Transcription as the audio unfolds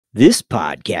This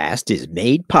podcast is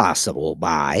made possible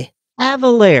by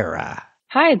Avalara.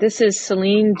 Hi, this is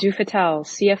Celine Dufatel,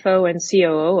 CFO and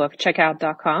COO of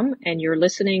Checkout.com, and you're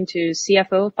listening to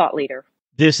CFO Thought Leader.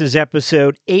 This is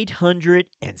episode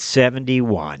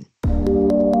 871.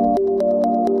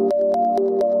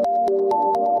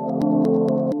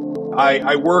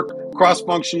 I work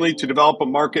cross-functionally to develop a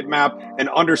market map and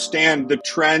understand the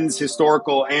trends,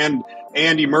 historical and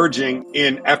emerging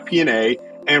in FP&A.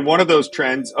 And one of those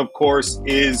trends, of course,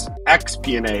 is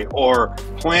X-P&A, or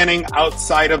planning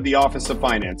outside of the Office of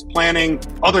Finance, planning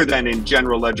other than in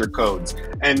general ledger codes.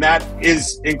 And that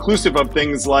is inclusive of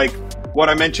things like what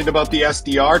I mentioned about the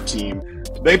SDR team.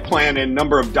 They plan in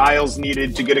number of dials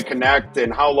needed to get a connect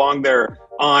and how long they're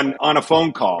on a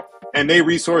phone call. And they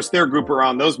resource their group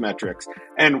around those metrics.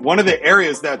 And one of the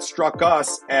areas that struck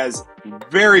us as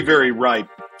very, very ripe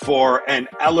for an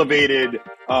elevated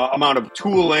amount of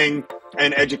tooling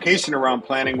and education around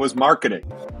planning was marketing.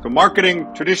 So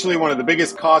marketing, traditionally one of the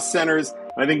biggest cost centers.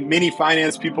 I think many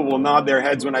finance people will nod their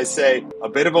heads when I say a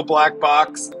bit of a black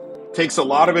box, takes a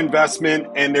lot of investment,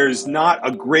 and there's not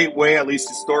a great way, at least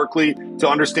historically, to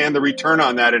understand the return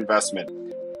on that investment.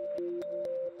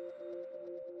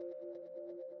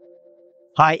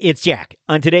 Hi, it's Jack.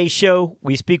 On today's show,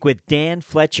 we speak with Dan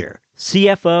Fletcher,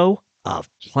 CFO of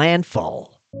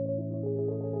Planful.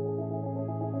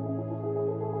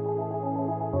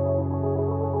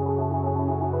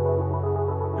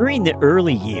 During the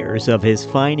early years of his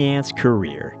finance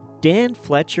career, Dan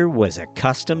Fletcher was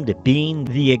accustomed to being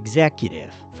the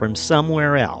executive from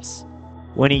somewhere else.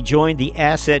 When he joined the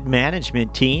asset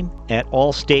management team at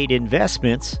Allstate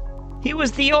Investments, he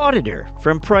was the auditor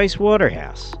from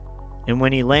Pricewaterhouse. And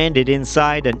when he landed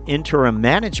inside an interim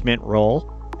management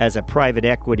role as a private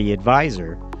equity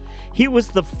advisor, he was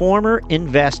the former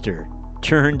investor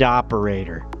turned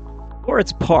operator. For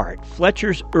its part,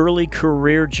 Fletcher's early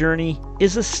career journey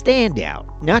is a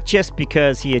standout, not just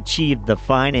because he achieved the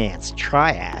finance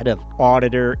triad of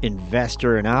auditor,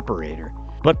 investor, and operator,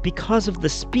 but because of the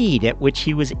speed at which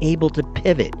he was able to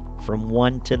pivot from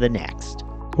one to the next.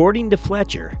 According to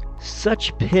Fletcher,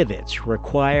 such pivots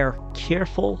require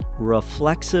careful,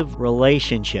 reflexive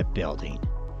relationship building,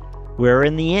 where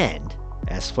in the end,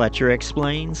 as Fletcher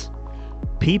explains,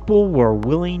 people were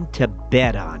willing to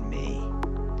bet on me.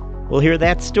 We'll hear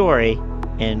that story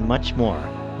and much more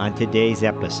on today's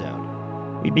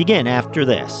episode. We begin after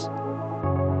this.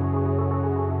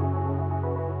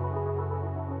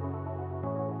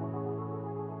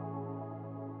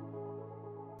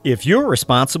 If you're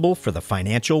responsible for the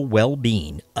financial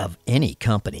well-being of any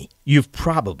company, you've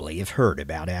probably have heard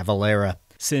about Avalara.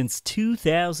 Since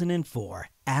 2004,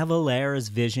 Avalara's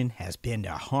vision has been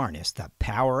to harness the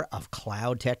power of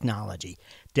cloud technology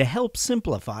to help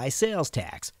simplify sales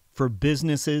tax for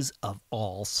businesses of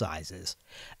all sizes.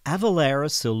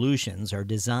 Avalara's solutions are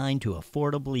designed to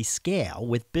affordably scale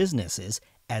with businesses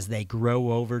as they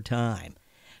grow over time.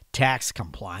 Tax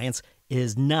compliance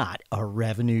is not a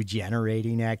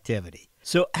revenue-generating activity.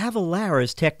 So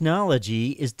Avalara's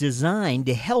technology is designed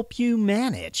to help you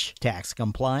manage tax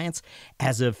compliance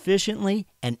as efficiently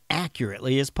and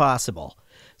accurately as possible,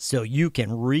 so you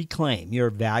can reclaim your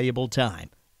valuable time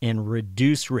and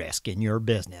reduce risk in your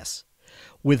business.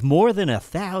 With more than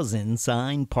 1,000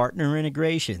 signed partner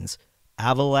integrations,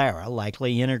 Avalara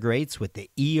likely integrates with the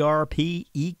ERP,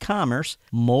 e-commerce,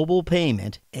 mobile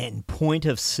payment, and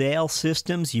point-of-sale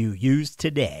systems you use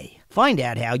today. Find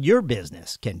out how your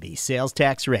business can be sales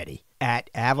tax ready at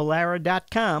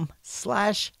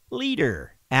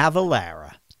avalara.com/leader.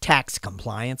 Avalara, tax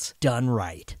compliance done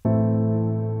right.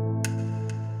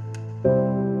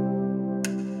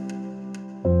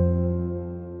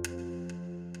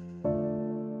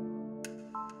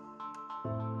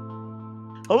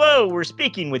 Hello, we're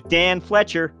speaking with Dan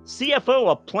Fletcher, CFO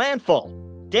of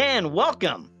Planful. Dan,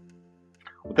 welcome.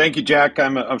 Well, thank you, Jack.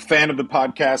 I'm a fan of the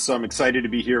podcast, so I'm excited to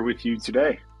be here with you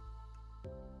today.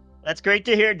 That's great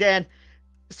to hear, Dan.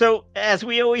 So, as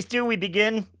we always do, we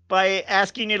begin by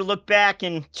asking you to look back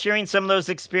and sharing some of those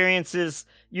experiences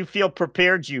you feel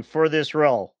prepared you for this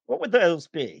role. What would those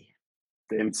be?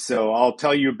 And so I'll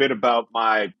tell you a bit about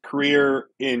my career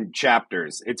in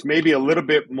chapters. It's maybe a little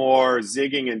bit more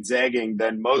zigging and zagging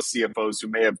than most CFOs who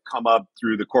may have come up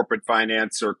through the corporate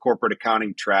finance or corporate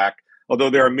accounting track, although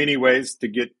there are many ways to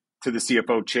get to the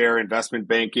CFO chair, investment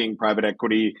banking, private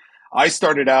equity. I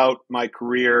started out my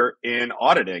career in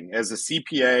auditing as a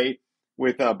CPA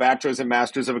with a bachelor's and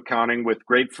master's of accounting with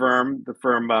great firm, the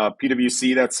firm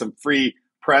PwC. That's some free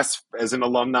press as an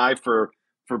alumni for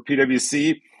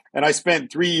PwC. And I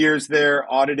spent 3 years there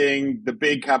auditing the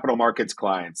big capital markets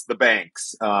clients, the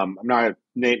banks. I'm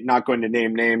not going to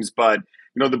name names, but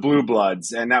the blue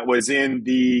bloods, and that was in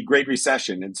the Great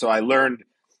Recession. And so I learned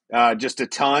just a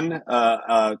ton,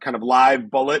 kind of live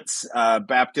bullets,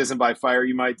 baptism by fire,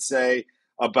 you might say,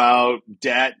 about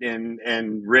debt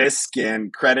and risk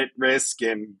and credit risk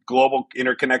and global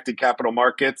interconnected capital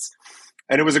markets.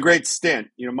 And it was a great stint.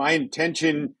 My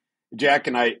intention, Jack,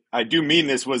 and I do mean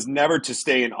this, was never to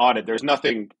stay in audit. There's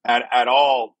nothing at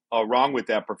all wrong with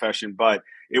that profession, but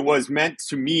it was meant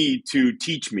to me to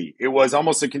teach me. It was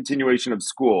almost a continuation of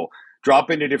school.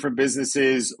 Drop into different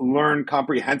businesses, learn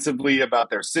comprehensively about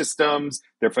their systems,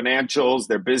 their financials,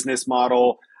 their business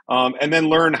model, and then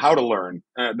learn how to learn.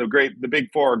 The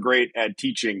big four are great at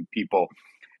teaching people.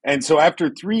 And so after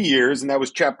 3 years, and that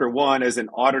was chapter one, as an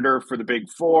auditor for the big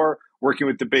four, working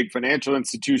with the big financial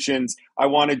institutions, I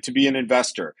wanted to be an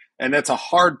investor. And that's a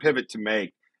hard pivot to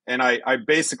make. And I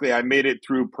made it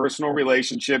through personal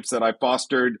relationships that I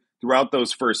fostered throughout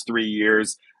those first 3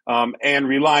 years, and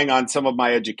relying on some of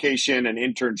my education and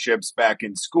internships back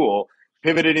in school,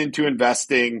 pivoted into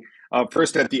investing,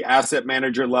 first at the asset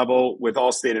manager level with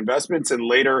Allstate Investments, and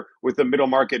later with the middle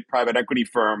market private equity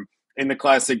firm in the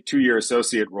classic 2-year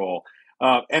associate role.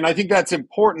 And I think that's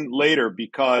important later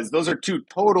because those are two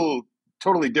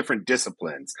totally different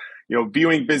disciplines.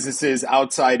 Viewing businesses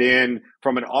outside in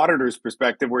from an auditor's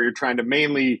perspective, where you're trying to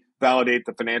mainly validate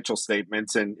the financial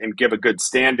statements and give a good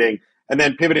standing, and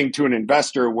then pivoting to an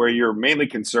investor where you're mainly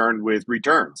concerned with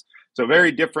returns. So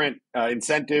very different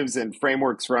incentives and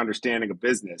frameworks for understanding a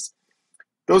business.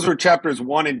 Those were chapters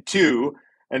 1 and 2.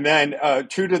 And then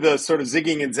true to the sort of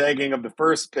zigging and zagging of the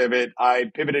first pivot,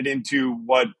 I pivoted into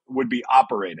what would be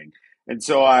operating. And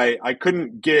so I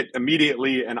couldn't get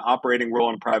immediately an operating role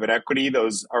in private equity.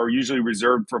 Those are usually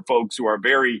reserved for folks who are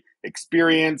very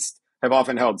experienced, have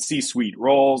often held C-suite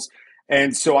roles.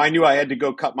 And so I knew I had to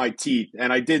go cut my teeth.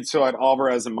 And I did so at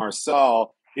Alvarez &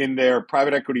 Marsal in their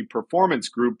private equity performance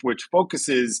group, which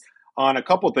focuses on a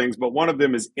couple things, but one of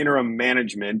them is interim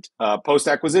management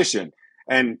post-acquisition,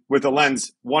 and with a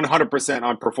lens 100%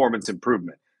 on performance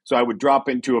improvement. So I would drop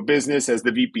into a business as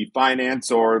the VP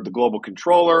finance or the global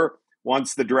controller,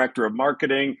 once the director of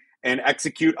marketing, and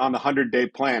execute on the 100-day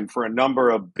plan for a number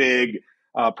of big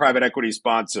private equity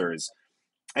sponsors.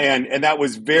 And that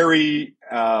was very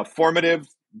formative,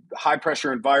 high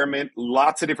pressure environment,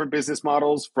 lots of different business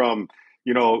models, from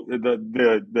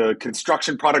the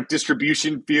construction product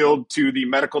distribution field to the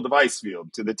medical device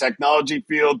field to the technology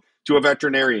field to a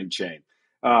veterinarian chain.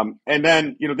 And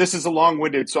then, this is a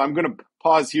long-winded, so I'm going to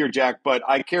pause here, Jack, but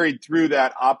I carried through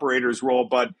that operator's role,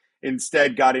 but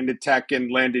instead got into tech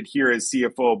and landed here as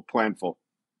CFO of Planful.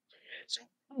 So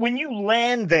when you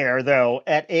land there, though,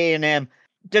 at A&M,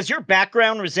 does your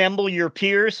background resemble your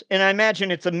peers? And I imagine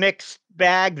it's a mixed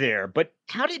bag there, but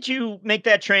how did you make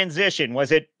that transition?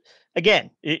 Was it,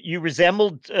 again, you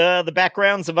resembled the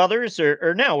backgrounds of others,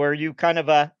 or no? Or are you kind of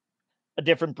a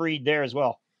different breed there as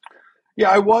well? Yeah,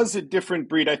 I was a different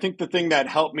breed. I think the thing that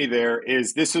helped me there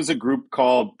is this was a group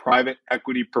called Private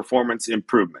Equity Performance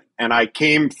Improvement. And I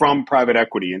came from private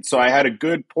equity. And so I had a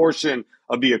good portion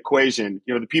of the equation.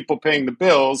 The people paying the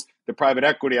bills, the private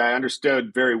equity, I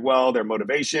understood very well their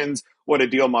motivations, what a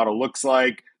deal model looks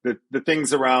like, the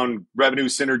things around revenue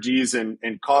synergies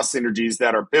and cost synergies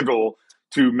that are pivotal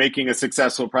to making a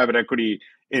successful private equity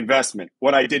investment.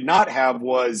 What I did not have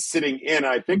was sitting in,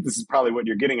 I think this is probably what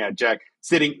you're getting at, Jack,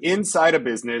 sitting inside a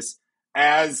business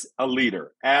as a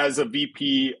leader, as a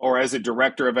VP or as a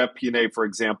director of FP&A, for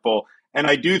example. And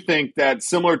I do think that,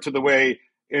 similar to the way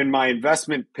in my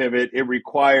investment pivot, it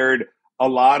required a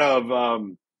lot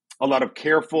of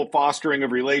careful fostering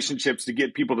of relationships to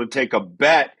get people to take a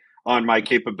bet on my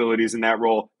capabilities in that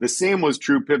role. The same was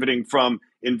true pivoting from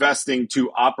investing to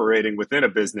operating within a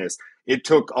business. It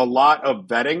took a lot of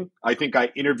vetting. I think I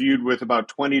interviewed with about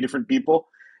 20 different people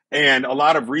and a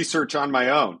lot of research on my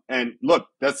own. And look,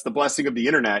 that's the blessing of the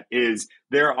internet, is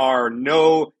there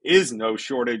is no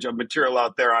shortage of material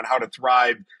out there on how to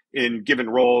thrive in given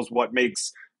roles, what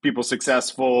makes people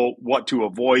successful, what to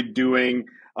avoid doing,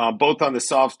 both on the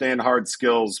soft and hard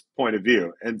skills point of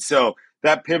view. And so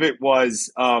that pivot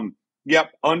was,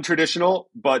 untraditional.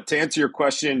 But to answer your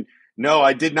question, no,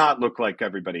 I did not look like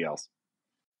everybody else.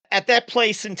 At that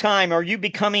place in time, are you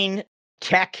becoming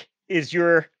tech is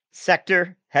your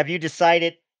sector? Have you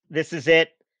decided this is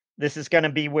it? This is going to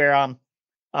be where I'm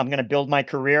going to build my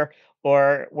career?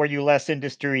 Or were you less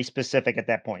industry specific at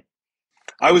that point?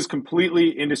 I was completely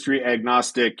industry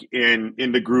agnostic in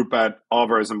the group at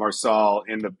Alvarez & Marsal,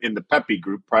 in the PEPI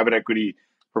group, Private Equity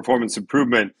Performance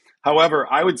Improvement. However,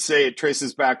 I would say it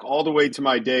traces back all the way to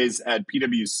my days at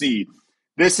PwC.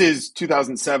 This is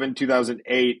 2007,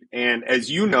 2008. And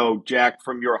as you know, Jack,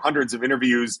 from your hundreds of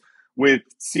interviews with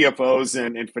CFOs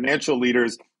and financial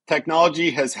leaders,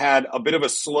 technology has had a bit of a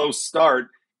slow start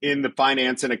in the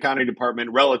finance and accounting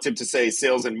department relative to, say,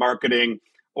 sales and marketing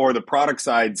or the product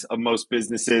sides of most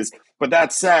businesses. But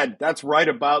that said, that's right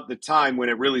about the time when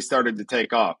it really started to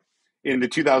take off. In the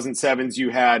 2007s, you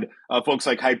had folks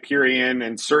like Hyperion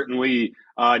and certainly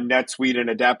NetSuite and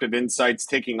Adaptive Insights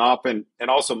taking off, and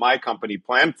also my company,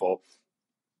 Planful.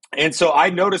 And so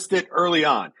I noticed it early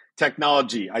on.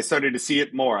 Technology, I started to see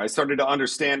it more. I started to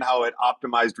understand how it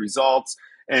optimized results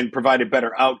and provided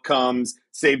better outcomes,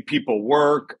 saved people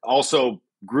work, also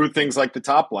grew things like the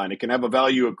top line. It can have a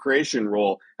value of creation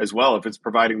role as well if it's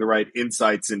providing the right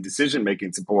insights and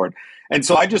decision-making support. And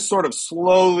so I just sort of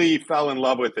slowly fell in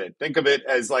love with it. Think of it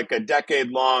as like a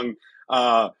decade-long,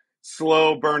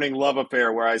 slow burning love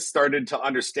affair where I started to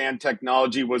understand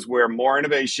technology was where more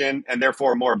innovation and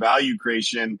therefore more value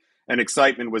creation and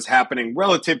excitement was happening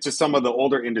relative to some of the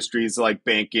older industries like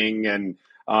banking and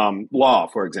law,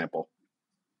 for example.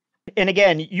 And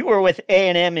again, you were with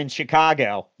A&M in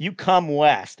Chicago. You come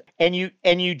west and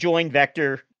you join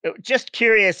Vector. Just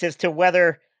curious as to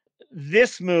whether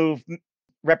this move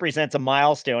represents a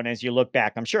milestone as you look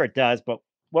back. I'm sure it does, but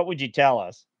what would you tell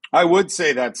us? I would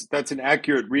say that's an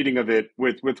accurate reading of it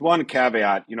with one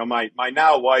caveat. You know, my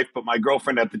now wife, but my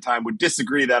girlfriend at the time would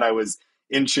disagree that I was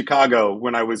in Chicago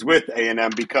when I was with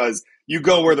A&M because you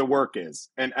go where the work is.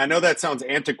 And I know that sounds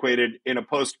antiquated in a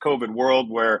post-COVID world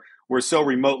where we're so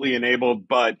remotely enabled,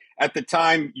 but at the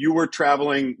time you were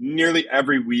traveling nearly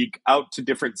every week out to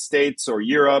different states or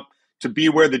Europe to be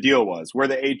where the deal was, where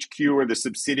the HQ or the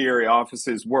subsidiary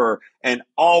offices were, and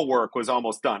all work was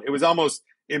almost done. It was almost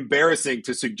embarrassing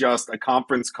to suggest a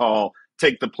conference call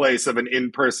take the place of an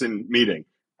in-person meeting.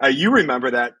 You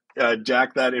remember that,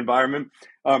 Jack, that environment?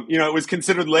 It was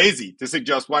considered lazy to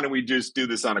suggest, why don't we just do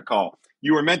this on a call?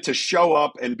 You were meant to show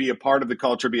up and be a part of the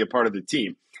culture, be a part of the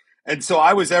team. And so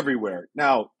I was everywhere.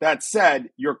 Now, that said,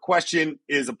 your question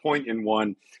is a poignant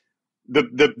one.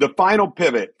 The final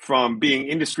pivot from being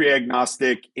industry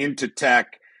agnostic into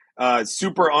tech,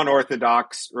 super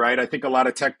unorthodox, right? I think a lot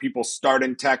of tech people start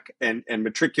in tech and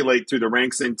matriculate through the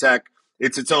ranks in tech.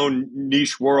 It's its own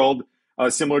niche world,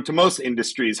 similar to most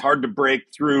industries. Hard to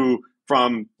break through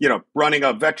from, running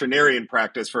a veterinarian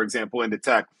practice, for example, into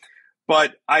tech.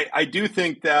 But I do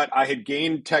think that I had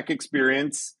gained tech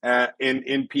experience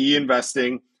in PE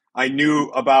investing. I knew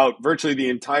about virtually the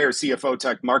entire CFO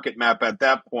tech market map at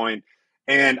that point,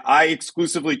 and I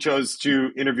exclusively chose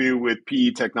to interview with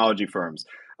PE technology firms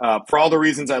for all the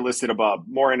reasons I listed above: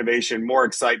 more innovation, more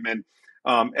excitement,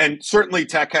 and certainly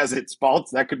tech has its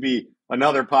faults. That could be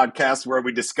another podcast where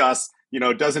we discuss,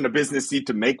 doesn't a business need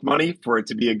to make money for it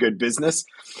to be a good business,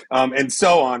 and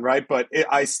so on, right? But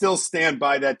I still stand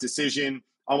by that decision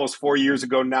almost 4 years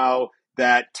ago now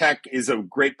that tech is a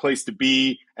great place to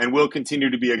be and will continue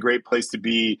to be a great place to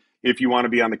be if you want to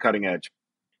be on the cutting edge.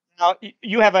 Now,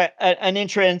 you have an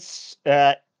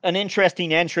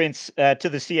interesting entrance to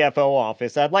the CFO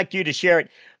office. I'd like you to share it.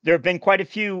 There have been quite a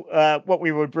few what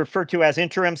we would refer to as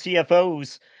interim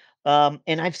CFOs,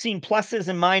 and I've seen pluses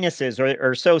and minuses,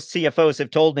 or so CFOs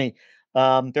have told me. There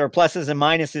are pluses and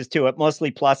minuses to it,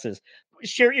 mostly pluses.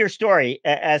 Share your story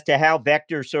as to how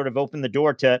Vector sort of opened the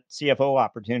door to CFO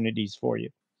opportunities for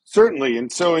you. Certainly.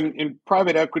 And so in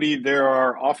private equity, there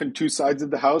are often two sides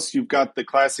of the house. You've got the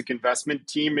classic investment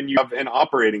team and you have an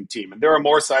operating team. And there are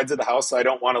more sides of the house. I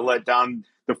don't want to let down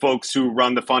the folks who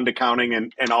run the fund accounting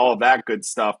and all of that good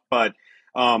stuff. But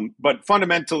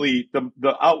fundamentally,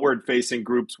 the outward facing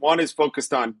groups, one is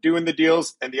focused on doing the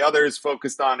deals and the other is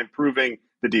focused on improving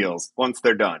the deals once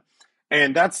they're done.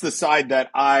 And that's the side that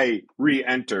I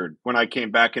re-entered when I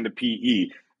came back into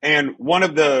PE. And one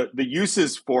of the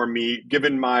uses for me,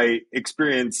 given my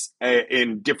experience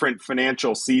in different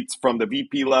financial seats from the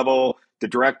VP level, the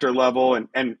director level,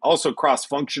 and also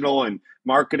cross-functional and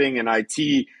marketing and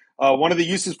IT, one of the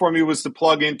uses for me was to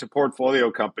plug into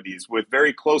portfolio companies with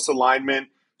very close alignment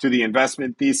to the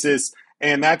investment thesis.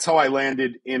 And that's how I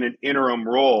landed in an interim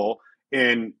role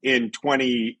in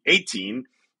 2018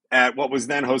 at what was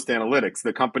then Host Analytics.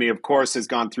 The company, of course, has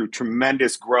gone through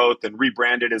tremendous growth and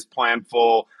rebranded as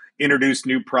Planful, introduced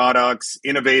new products,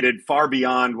 innovated far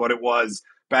beyond what it was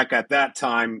back at that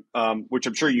time, which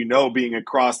I'm sure you know, being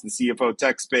across the CFO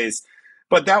tech space.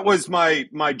 But that was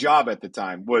my job at the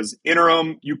time, was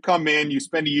interim. You come in, you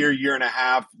spend a year and a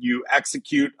half, you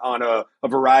execute on a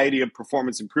variety of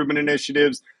performance improvement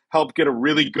initiatives, help get a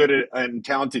really good and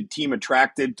talented team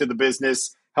attracted to the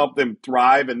business, help them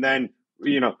thrive, and then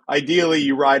ideally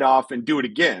you ride off and do it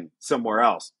again somewhere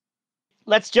else.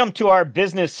 Let's jump to our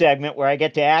business segment where I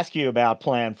get to ask you about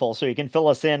Planful so you can fill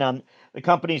us in on the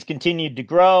company's continued to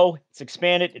grow. It's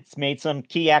expanded. It's made some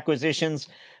key acquisitions.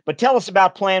 But tell us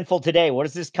about Planful today. What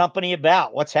is this company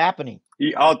about? What's happening?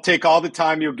 I'll take all the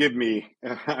time you'll give me.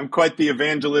 I'm quite the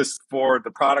evangelist for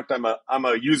the product. I'm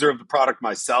a user of the product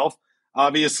myself,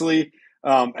 obviously,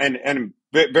 and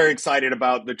very excited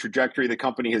about the trajectory the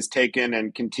company has taken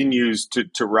and continues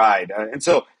to ride. And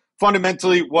so,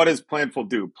 fundamentally, what does Planful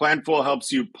do? Planful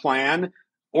helps you plan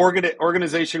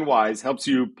organization wise, helps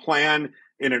you plan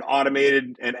in an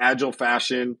automated and agile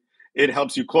fashion. It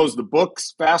helps you close the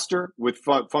books faster with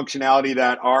functionality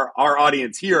that our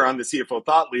audience here on the CFO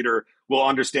Thought Leader will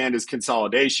understand as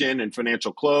consolidation and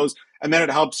financial close. And then it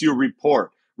helps you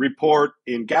report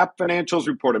in GAAP financials,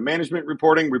 report in management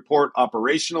reporting, report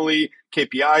operationally,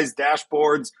 KPIs,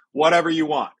 dashboards, whatever you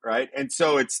want, right? And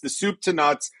so it's the soup to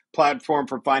nuts platform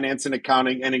for finance and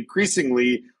accounting, and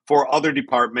increasingly for other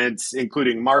departments,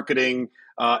 including marketing,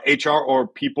 HR or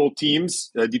people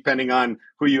teams, depending on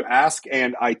who you ask,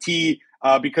 and IT,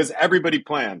 because everybody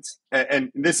plans.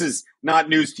 And this is not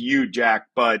news to you, Jack,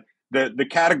 but the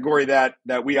category that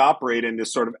we operate in,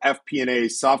 this sort of FP&A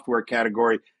software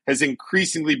category, has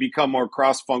increasingly become more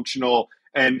cross-functional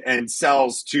and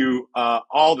sells to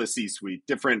all the C-suite,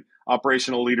 different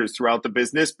operational leaders throughout the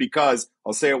business, because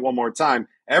I'll say it one more time,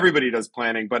 everybody does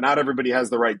planning, but not everybody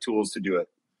has the right tools to do it.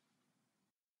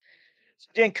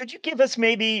 Dan, could you give us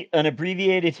maybe an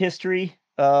abbreviated history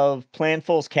of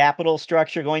Planful's capital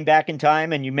structure going back in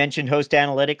time? And you mentioned Host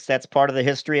Analytics. That's part of the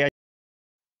history.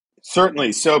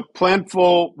 Certainly. So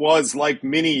Planful was, like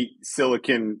many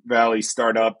Silicon Valley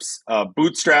startups,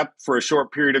 bootstrapped for a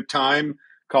short period of time,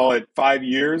 call it 5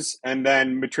 years, and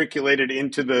then matriculated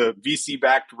into the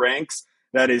VC-backed ranks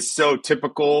that is so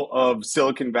typical of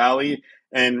Silicon Valley,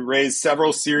 and raised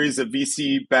several series of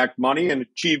VC-backed money and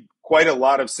achieved quite a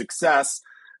lot of success,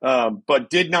 but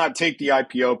did not take the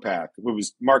IPO path. It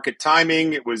was market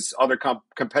timing. It was other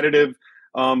competitive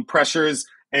pressures.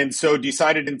 And so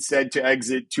decided instead to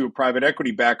exit to a private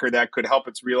equity backer that could help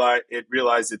it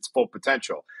realize its full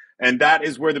potential. And that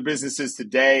is where the business is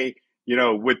today,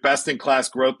 with best-in-class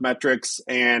growth metrics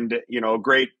and, a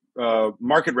great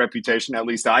market reputation. At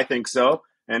least I think so,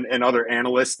 and other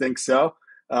analysts think so.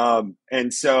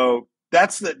 And so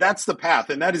that's the path.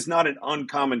 And that is not an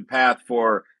uncommon path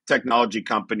for technology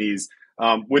companies,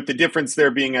 with the difference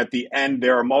there being at the end,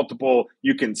 there are multiple.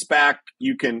 You can SPAC,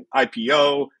 you can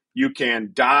IPO, you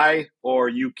can die, or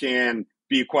you can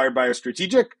be acquired by a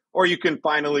strategic, or you can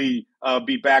finally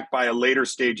be backed by a later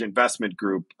stage investment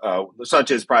group,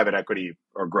 such as private equity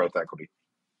or growth equity.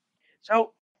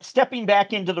 So stepping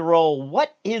back into the role,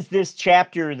 what is this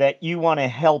chapter that you want to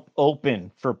help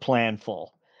open for Planful?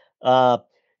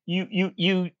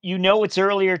 You know its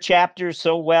earlier chapters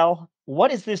so well.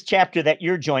 What is this chapter that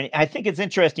you're joining? I think it's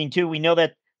interesting too. We know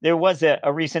that there was a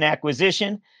recent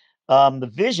acquisition. The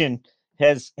vision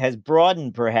has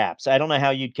broadened, perhaps. I don't know how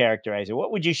you'd characterize it.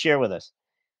 What would you share with us?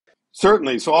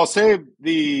 Certainly. So I'll say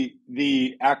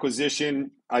the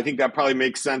acquisition, I think that probably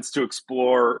makes sense to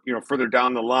explore, further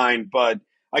down the line, but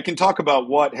I can talk about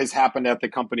what has happened at the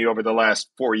company over the last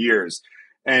 4 years.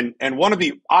 And one of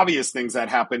the obvious things that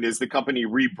happened is the company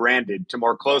rebranded to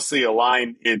more closely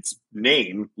align its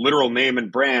name, literal name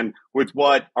and brand, with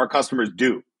what our customers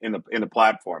do in the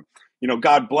platform.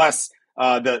 God bless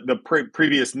the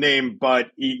previous name,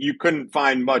 but you couldn't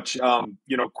find much,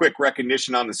 quick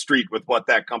recognition on the street with what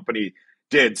that company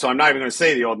did. So I'm not even going to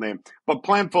say the old name, but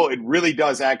Planful, it really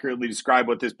does accurately describe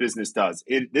what this business does.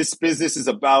 This business is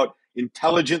about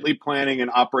intelligently planning and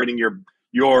operating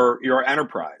your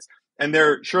enterprise. And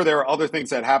there are other things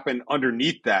that happen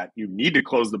underneath that. You need to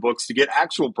close the books to get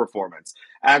actual performance.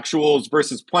 Actuals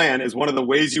versus plan is one of the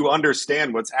ways you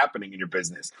understand what's happening in your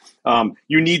business.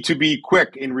 You need to be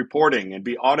quick in reporting and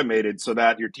be automated so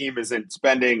that your team isn't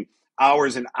spending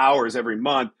hours and hours every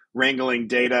month wrangling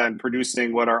data and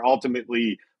producing what are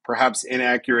ultimately perhaps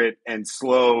inaccurate and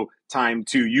slow time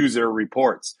to user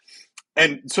reports.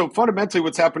 And so fundamentally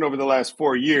what's happened over the last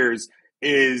 4 years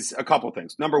is a couple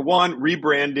things. Number one,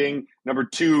 rebranding. Number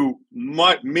two,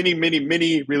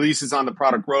 many releases on the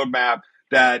product roadmap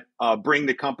that bring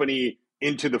the company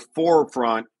into the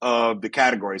forefront of the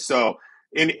category. So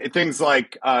in things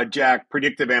like, Jack,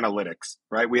 predictive analytics,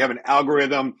 right? We have an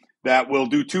algorithm that will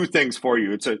do two things for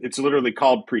you. It's literally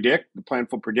called Predict, the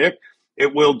Planful Predict.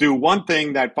 It will do one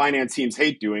thing that finance teams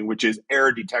hate doing, which is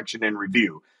error detection and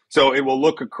review. So it will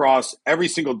look across every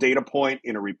single data point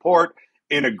in a report,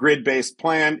 in a grid-based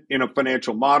plan, in a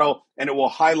financial model, and it will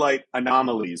highlight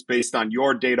anomalies based on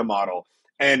your data model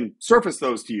and surface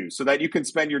those to you so that you can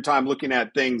spend your time looking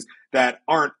at things that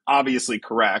aren't obviously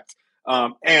correct.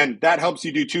 And that helps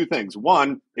you do two things.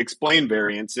 One, explain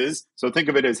variances. So think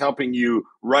of it as helping you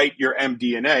write your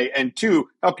MD&A. And two,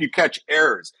 help you catch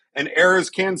errors. And errors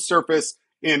can surface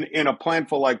in a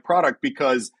Planful like product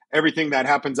because everything that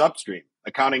happens upstream,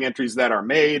 accounting entries that are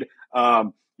made,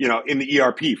 in the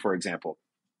ERP, for example.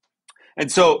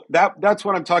 And so that's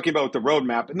what I'm talking about with the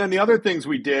roadmap. And then the other things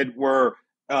we did were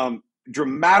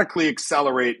dramatically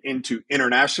accelerate into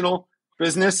international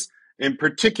business, in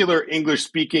particular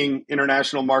English-speaking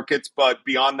international markets, but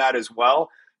beyond that as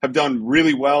well, have done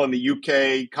really well in the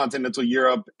UK, continental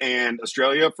Europe, and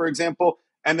Australia, for example.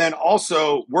 And then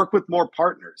also work with more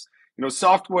partners.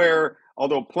 Software,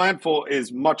 although Planful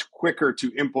is much quicker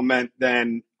to implement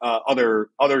than other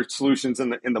solutions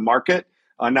in the market.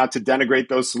 Not to denigrate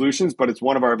those solutions, but it's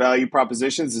one of our value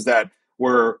propositions is that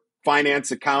we're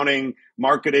finance, accounting,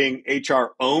 marketing,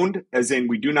 HR owned, as in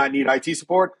we do not need IT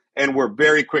support, and we're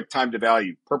very quick time to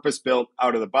value, purpose built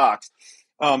out of the box.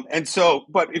 But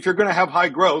if you're going to have high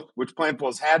growth, which Planful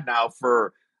has had now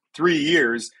for 3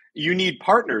 years, you need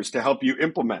partners to help you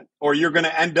implement, or you're going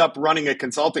to end up running a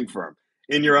consulting firm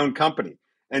in your own company.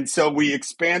 And so we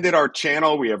expanded our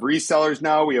channel. We have resellers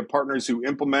now. We have partners who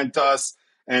implement us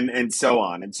and so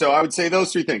on. And so I would say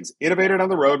those three things: innovated on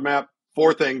the roadmap,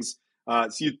 4 things. So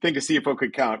you think a CFO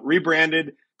could count: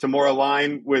 rebranded to more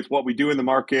align with what we do in the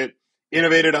market,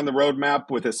 innovated on the roadmap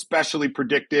with especially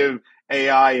predictive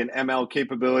AI and ML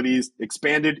capabilities,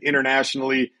 expanded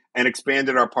internationally, and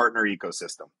expanded our partner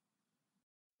ecosystem.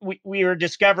 We are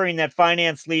discovering that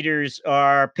finance leaders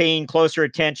are paying closer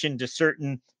attention to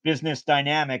certain business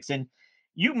dynamics. And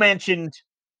you mentioned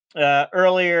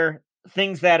earlier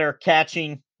things that are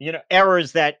catching,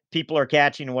 errors that people are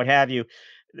catching and what have you.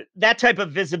 That type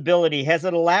of visibility, has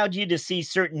it allowed you to see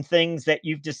certain things that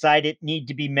you've decided need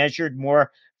to be measured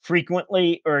more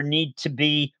frequently or need to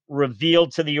be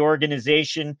revealed to the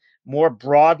organization more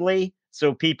broadly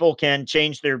so people can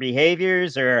change their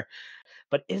behaviors?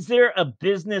 But is there a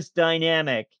business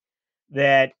dynamic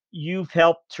that you've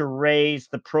helped to raise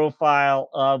the profile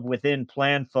of within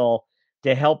Planful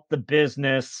to help the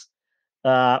business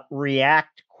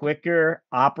react quicker,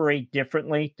 operate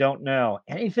differently? Don't know.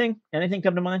 Anything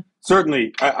come to mind?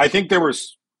 Certainly. I think there were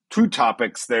 2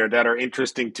 topics there that are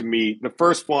interesting to me. The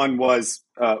first one was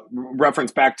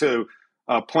reference back to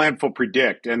Planful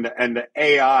Predict and the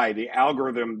AI, the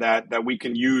algorithm that we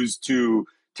can use to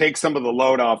take some of the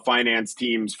load off finance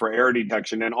teams for error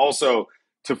detection and also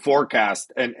to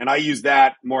forecast. And I use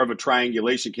that more of a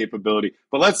triangulation capability.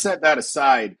 But let's set that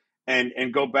aside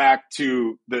and go back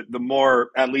to the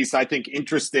more, at least I think,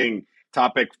 interesting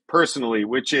topic personally,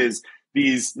 which is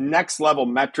these next level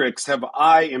metrics. Have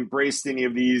I embraced any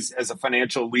of these as a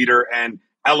financial leader and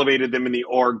elevated them in the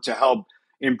org to help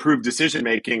improve decision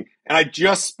making? And I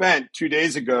just spent 2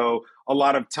 days ago a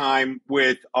lot of time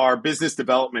with our business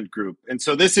development group. And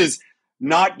so this is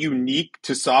not unique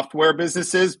to software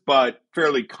businesses, but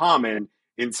fairly common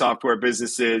in software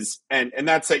businesses. And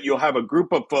that's that you'll have a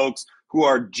group of folks who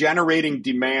are generating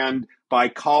demand by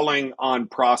calling on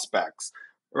prospects,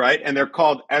 right? And they're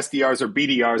called SDRs or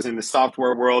BDRs in the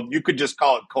software world. You could just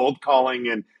call it cold calling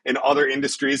in other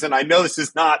industries. And I know this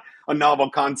is not a novel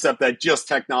concept that just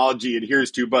technology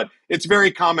adheres to, but it's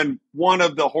very common. One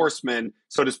of the horsemen,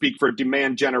 so to speak, for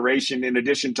demand generation, in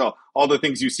addition to all the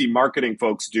things you see marketing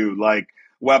folks do, like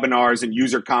webinars and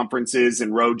user conferences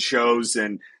and road shows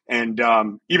and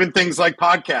even things like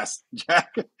podcasts,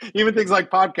 Jack, even things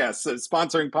like podcasts,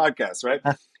 sponsoring podcasts, right?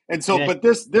 And so, but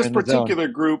this particular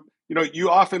group, you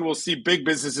often will see big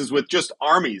businesses with just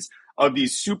armies of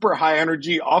these super high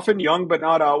energy, often young, but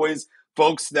not always,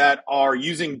 folks that are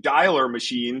using dialer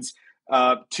machines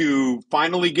to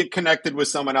finally get connected with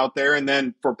someone out there. And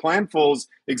then for Planful's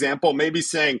example, maybe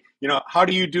saying, how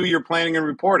do you do your planning and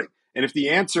reporting? And if the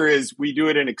answer is we do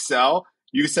it in Excel,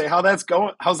 you say,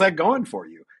 how's that going for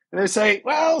you? And they say,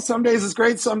 well, some days it's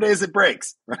great, some days it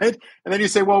breaks, right? And then you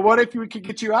say, well, what if we could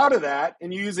get you out of that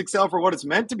and you use Excel for what it's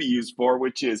meant to be used for,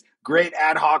 which is great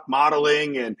ad hoc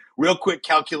modeling and real quick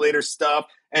calculator stuff,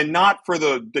 and not for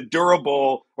the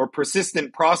durable or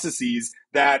persistent processes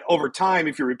that over time,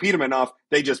 if you repeat them enough,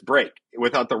 they just break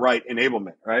without the right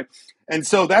enablement, right? And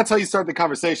so that's how you start the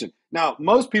conversation. Now,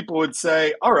 most people would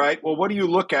say, all right, well, what do you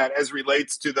look at as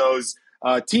relates to those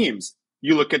teams?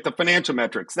 You look at the financial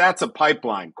metrics. That's a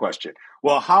pipeline question.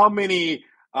 Well, how many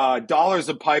dollars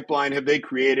of pipeline have they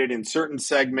created in certain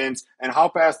segments, and how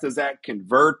fast does that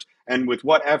convert, and with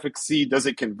what efficacy does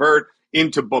it convert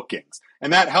into bookings?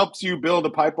 And that helps you build a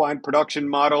pipeline production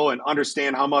model and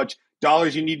understand how much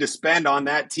dollars you need to spend on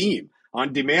that team.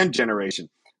 on demand generation.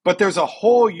 But there's a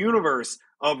whole universe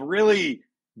of really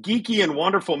geeky and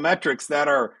wonderful metrics that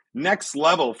are next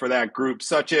level for that group,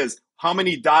 such as how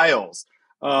many dials,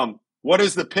 what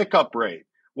is the pickup rate,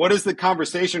 what is the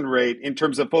conversation rate in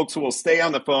terms of folks who will stay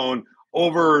on the phone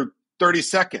over 30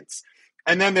 seconds.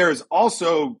 And then there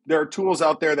are tools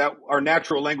out there that are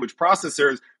natural language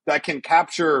processors that can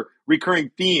capture recurring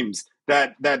themes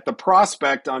that the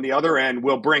prospect on the other end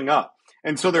will bring up.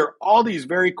 And so there are all these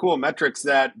very cool metrics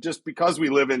that, just because we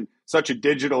live in such a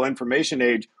digital information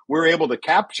age, we're able to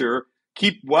capture,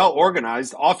 keep well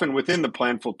organized, often within the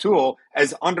Planful tool,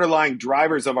 as underlying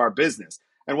drivers of our business.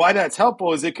 And why that's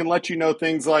helpful is it can let you know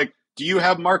things like, do you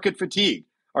have market fatigue?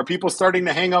 Are people starting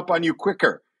to hang up on you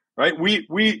quicker? Right?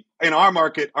 We in our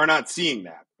market are not seeing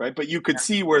that, right? But you could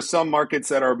see where some markets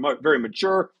that are very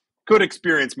mature could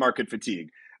experience market fatigue.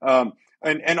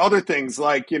 And other things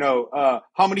like,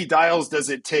 how many dials does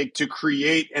it take to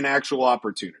create an actual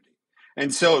opportunity?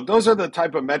 And so those are the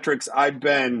type of metrics I've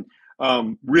been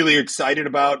really excited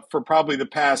about for probably the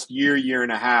past year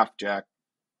and a half, Jack.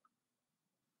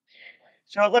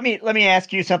 So let me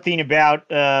ask you something about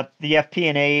the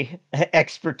FP&A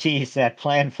expertise at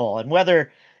Planful, and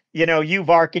whether you've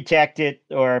architected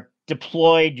or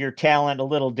deployed your talent a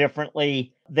little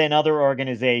differently than other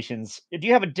organizations. Do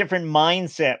you have a different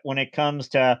mindset when it comes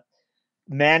to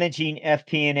managing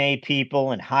FP&A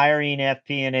people and hiring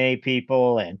FP&A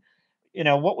people? And,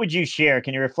 what would you share?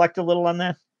 Can you reflect a little on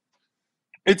that?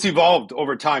 It's evolved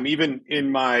over time. Even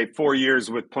in my 4 years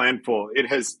with Planful, it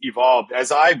has evolved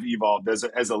as I've evolved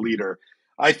as a leader.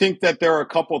 I think that there are a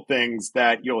couple things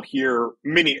that you'll hear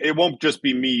it won't just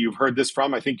be me you've heard this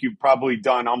from. I think you've probably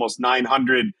done almost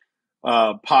 900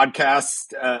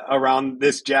 podcasts around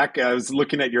this, Jack. I was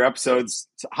looking at your episodes,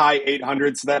 high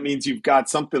 800. So that means you've got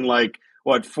something like,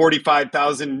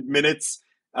 45,000 minutes?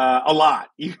 A lot.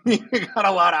 You got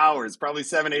a lot of hours, probably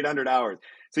 700-800 hours.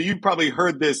 So you've probably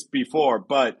heard this before,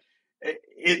 but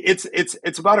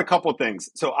it's about a couple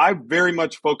things. So I very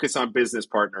much focus on business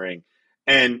partnering,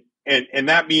 and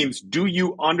that means, do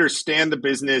you understand the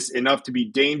business enough to be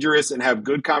dangerous and have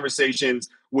good conversations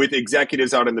with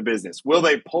executives out in the business? Will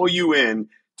they pull you in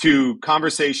to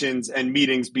conversations and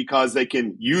meetings because they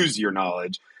can use your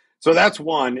knowledge? So that's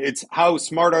one. It's how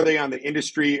smart are they on the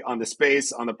industry, on the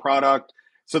space, on the product,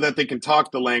 so that they can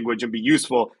talk the language and be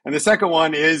useful. And the second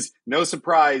one is, no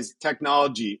surprise,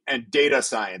 technology and data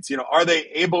science. Are they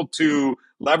able to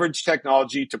leverage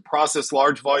technology to process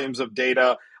large volumes of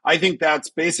data? I think that's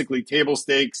basically table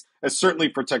stakes, certainly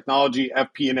for technology,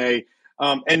 FP&A.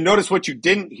 And notice what you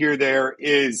didn't hear there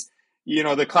is,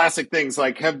 the classic things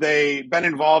like, have they been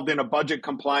involved in a budget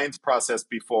compliance process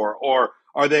before? Or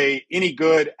are they any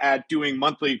good at doing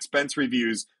monthly expense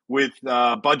reviews with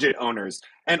budget owners?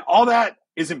 And all that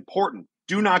is important.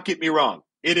 Do not get me wrong.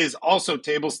 It is also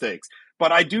table stakes,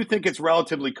 but I do think it's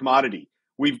relatively commodity.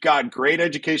 We've got great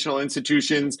educational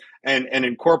institutions, and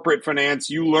in corporate finance,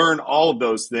 you learn all of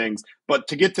those things. But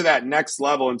to get to that next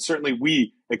level, and certainly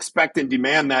we expect and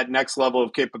demand that next level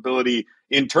of capability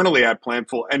internally at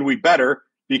Planful, and we better,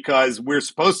 because we're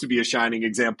supposed to be a shining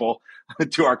example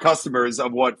to our customers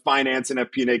of what finance and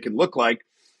FP&A can look like.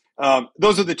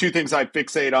 Those are the two things I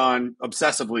fixate on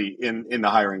obsessively in the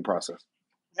hiring process.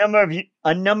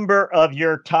 A number of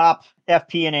your top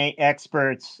FP&A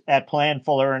experts at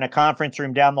Planful are in a conference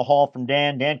room down the hall from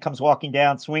Dan. Dan comes walking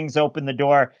down, swings open the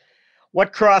door.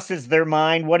 What crosses their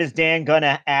mind? What is Dan going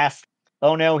to ask?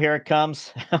 Oh no, here it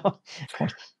comes.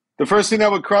 The first thing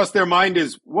that would cross their mind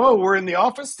is, whoa, we're in the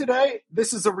office today?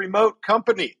 This is a remote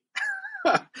company.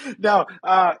 Now,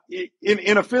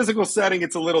 in a physical setting,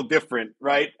 it's a little different,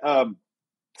 right?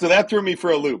 So that threw me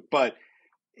for a loop, but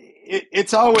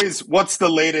it's always, what's the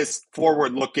latest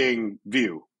forward-looking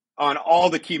view on all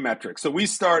the key metrics. So we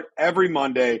start every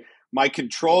Monday, my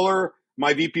controller,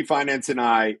 my VP finance, and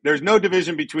I. There's no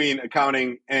division between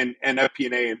accounting and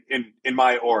FP&A in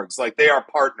my orgs. Like, they are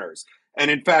partners. And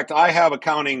in fact, I have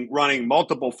accounting running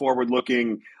multiple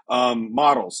forward-looking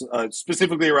models,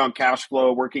 specifically around cash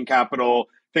flow, working capital,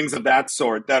 things of that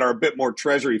sort that are a bit more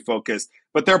treasury focused.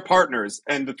 But they're partners,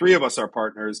 and the three of us are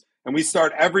partners. And we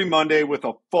start every Monday with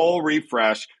a full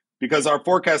refresh, because our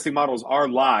forecasting models are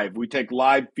live. We take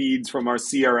live feeds from our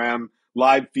CRM,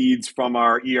 live feeds from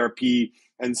our ERP,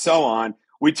 and so on.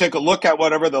 We take a look at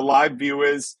whatever the live view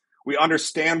is. We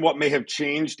understand what may have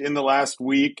changed in the last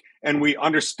week, and we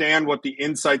understand what the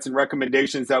insights and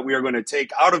recommendations that we are going to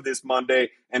take out of this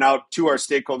Monday and out to our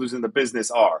stakeholders in the business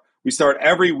are. We start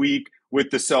every week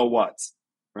with the so what's,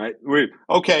 right?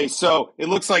 Okay, so it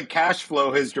looks like cash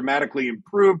flow has dramatically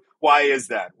improved. Why is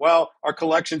that? Well, our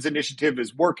collections initiative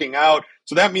is working out.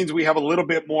 So that means we have a little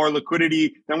bit more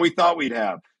liquidity than we thought we'd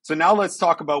have. So now let's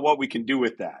talk about what we can do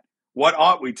with that. What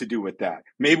ought we to do with that?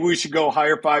 Maybe we should go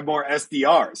hire 5 more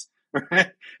SDRs.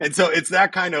 Right? And so it's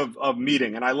that kind of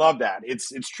meeting. And I love that.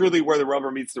 It's truly where the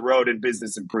rubber meets the road in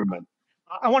business improvement.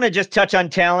 I want to just touch on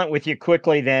talent with you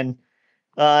quickly then.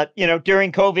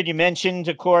 During COVID, you mentioned,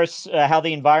 of course, how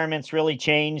the environment's really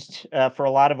changed for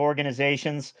a lot of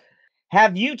organizations.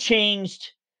 Have you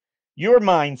changed your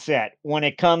mindset when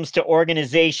it comes to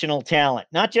organizational talent,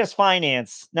 not just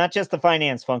finance, not just the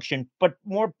finance function, but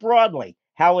more broadly,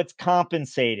 how it's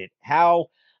compensated, how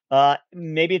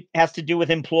maybe it has to do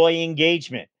with employee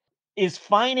engagement? Is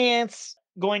finance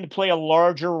going to play a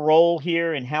larger role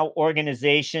here in how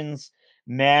organizations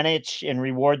manage and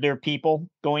reward their people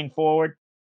going forward?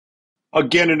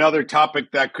 Again, another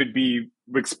topic that could be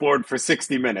explored for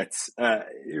 60 minutes.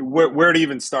 Where to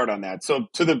even start on that? So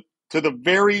to the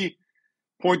very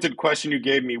pointed question you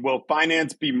gave me, will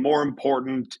finance be more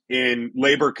important in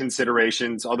labor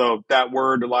considerations? Although that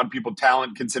word, a lot of people,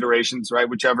 talent considerations, right?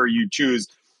 Whichever you choose.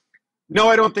 No,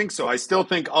 I don't think so. I still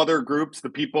think other groups, the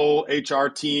people, HR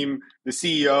team, the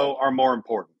CEO are more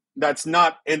important. That's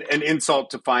not an insult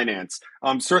to finance.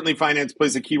 Certainly finance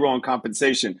plays a key role in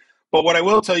compensation. But what I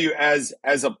will tell you as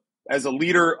a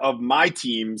leader of my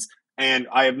teams, and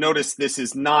I have noticed this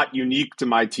is not unique to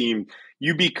my team,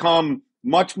 you become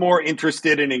much more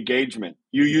interested in engagement.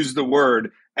 You use the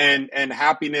word and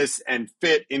happiness and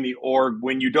fit in the org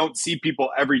when you don't see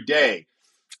people every day.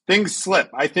 Things slip.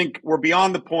 I think we're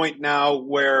beyond the point now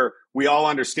where we all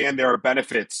understand there are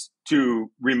benefits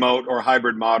to remote or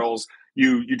hybrid models.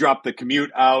 You drop the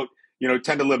commute out,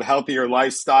 tend to live healthier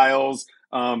lifestyles,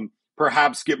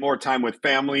 perhaps get more time with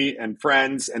family and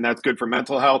friends, and that's good for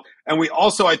mental health. And we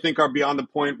also, I think, are beyond the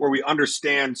point where we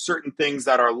understand certain things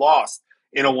that are lost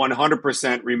in a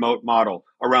 100% remote model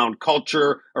around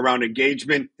culture, around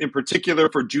engagement, in particular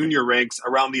for junior ranks,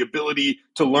 around the ability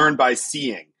to learn by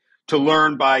seeing, to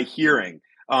learn by hearing,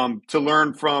 to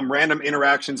learn from random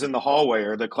interactions in the hallway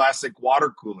or the classic water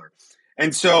cooler.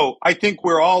 And so I think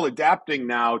we're all adapting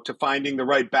now to finding the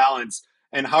right balance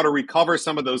and how to recover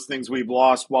some of those things we've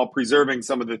lost while preserving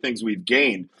some of the things we've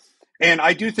gained. And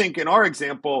I do think in our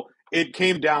example, it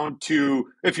came down to,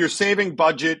 if you're saving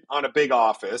budget on a big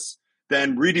office,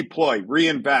 then redeploy,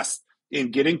 reinvest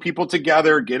in getting people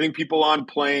together, getting people on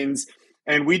planes.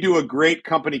 And we do a great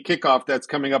company kickoff that's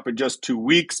coming up in just 2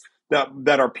 weeks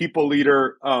that our people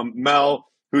leader, Mel,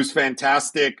 who's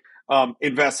fantastic,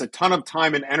 invests a ton of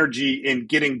time and energy in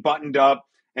getting buttoned up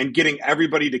and getting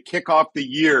everybody to kick off the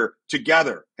year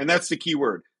together. And that's the key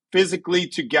word, physically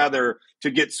together, to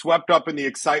get swept up in the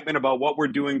excitement about what we're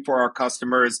doing for our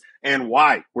customers and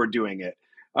why we're doing it.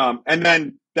 And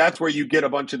then that's where you get a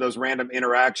bunch of those random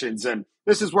interactions. And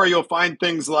this is where you'll find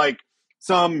things like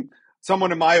someone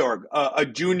in my org, a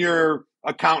junior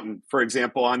accountant, for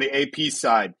example, on the AP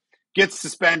side, gets to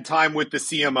spend time with the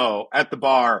CMO at the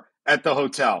bar, at the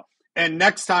hotel. And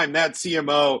next time that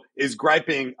CMO is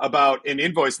griping about an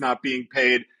invoice not being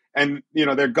paid, and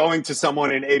they're going to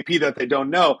someone in AP that they don't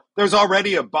know, there's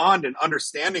already a bond and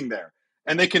understanding there.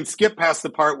 And they can skip past the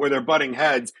part where they're butting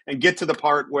heads and get to the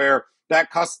part where that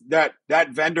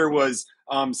vendor was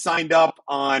signed up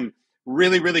on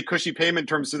really, really cushy payment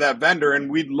terms to that vendor.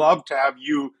 And we'd love to have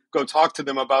you go talk to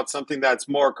them about something that's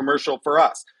more commercial for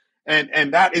us.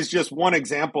 And that is just one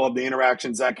example of the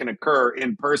interactions that can occur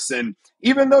in person.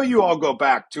 Even though you all go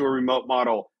back to a remote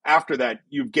model after that,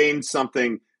 you've gained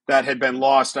something that had been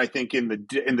lost, I think, in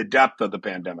the depth of the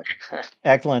pandemic.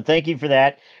 Excellent. Thank you for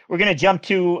that. We're going to jump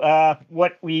to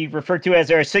what we refer to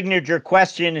as our signature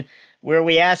question, where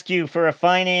we ask you for a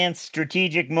finance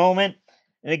strategic moment.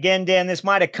 And again, Dan, this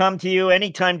might have come to you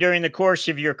anytime during the course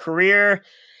of your career.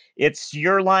 It's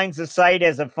your lines of sight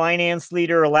as a finance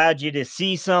leader allowed you to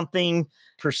see something,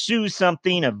 pursue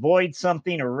something, avoid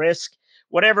something, or risk,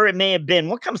 whatever it may have been.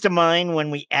 What comes to mind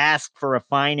when we ask for a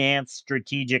finance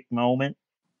strategic moment?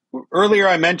 Earlier,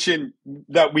 I mentioned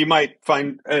that we might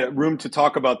find room to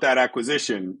talk about that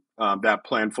acquisition that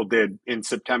Planful did in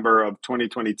September of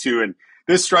 2022. And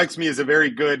this strikes me as a very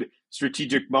good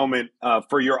strategic moment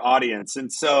for your audience.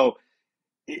 And so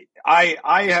I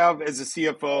have, as a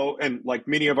CFO, and like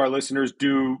many of our listeners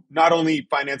do, not only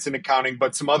finance and accounting,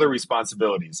 but some other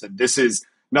responsibilities. And this is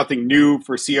nothing new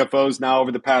for CFOs now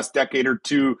over the past decade or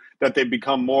two, that they've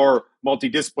become more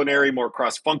multidisciplinary, more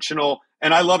cross-functional.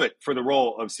 And I love it for the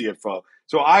role of CFO.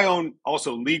 So I own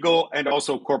also legal and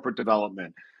also corporate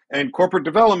development. And corporate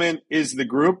development is the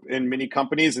group in many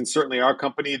companies, and certainly our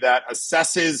company, that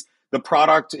assesses the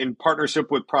product in partnership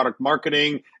with product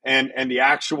marketing and the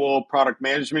actual product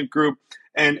management group,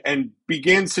 and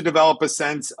begins to develop a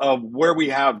sense of where we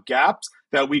have gaps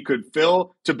that we could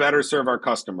fill to better serve our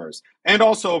customers. And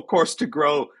also, of course, to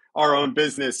grow our own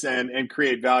business and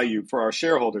create value for our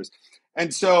shareholders.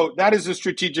 And so that is a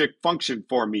strategic function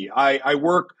for me. I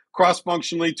work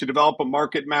cross-functionally to develop a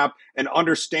market map and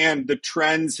understand the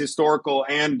trends, historical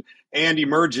and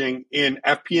emerging in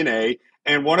FP&A.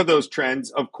 And one of those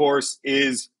trends, of course,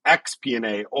 is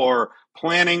X-P&A, or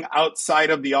planning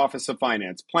outside of the Office of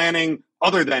Finance, planning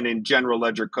other than in general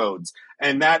ledger codes.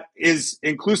 And that is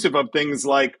inclusive of things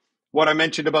like what I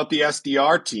mentioned about the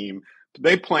SDR team.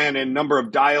 They plan in number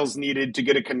of dials needed to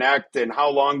get a connect and how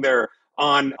long they're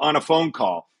on a phone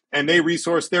call. And they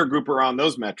resource their group around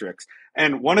those metrics.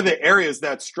 And one of the areas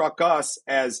that struck us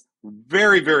as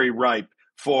very, very ripe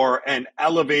for an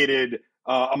elevated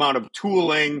amount of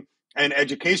tooling and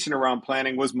education around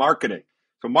planning was marketing.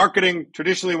 So marketing,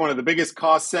 traditionally one of the biggest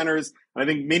cost centers. And I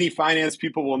think many finance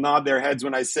people will nod their heads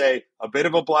when I say a bit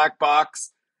of a black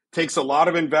box, takes a lot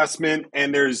of investment,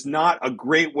 and there's not a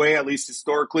great way, at least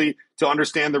historically, to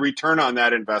understand the return on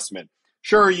that investment.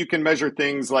 Sure, you can measure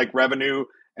things like revenue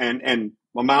and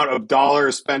amount of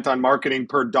dollars spent on marketing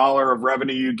per dollar of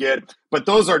revenue you get, but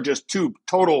those are just two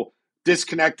total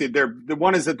disconnected. The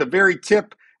one is at the very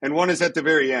tip and one is at the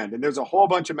very end. And there's a whole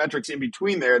bunch of metrics in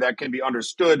between there that can be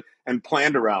understood and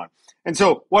planned around. And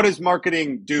so what does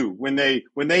marketing do when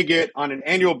they get on an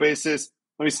annual basis?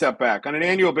 Let me step back. On an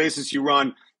annual basis, you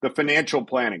run the financial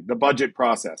planning, the budget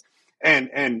process.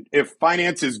 And if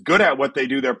finance is good at what they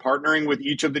do, they're partnering with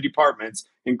each of the departments,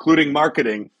 including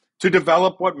marketing, to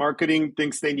develop what marketing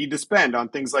thinks they need to spend on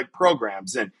things like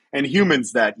programs and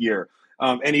humans that year,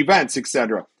 and events, et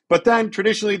cetera. But then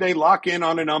traditionally they lock in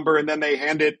on a number and then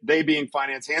they being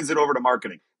finance, hands it over to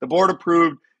marketing. The board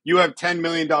approved, you have $10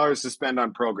 million to spend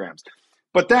on programs.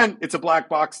 But then it's a black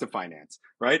box to finance,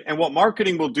 right? And what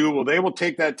marketing will do, they will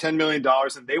take that $10 million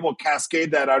and they will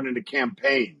cascade that out into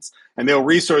campaigns. And they'll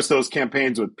resource those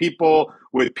campaigns with people,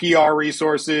 with PR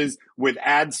resources, with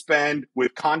ad spend,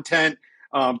 with content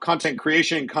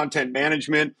creation, content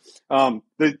management.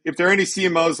 If there are any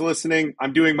CMOs listening,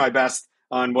 I'm doing my best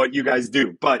on what you guys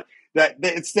do. But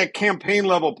it's that campaign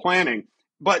level planning.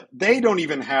 But they don't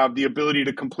even have the ability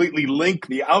to completely link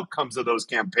the outcomes of those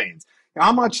campaigns.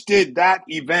 How much did that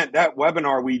event, that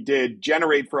webinar we did,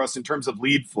 generate for us in terms of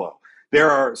lead flow?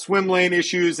 There are swim lane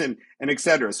issues and et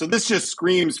cetera. So this just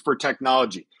screams for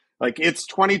technology. Like, it's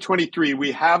 2023.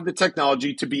 We have the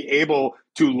technology to be able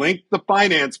to link the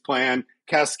finance plan,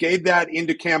 cascade that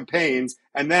into campaigns,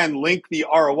 and then link the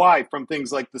ROI from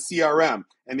things like the CRM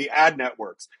and the ad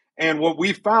networks. And what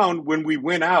we found when we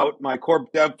went out, my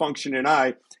corp dev function and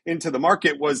I, into the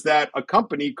market was that a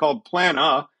company called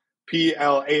Plana,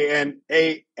 Planuh,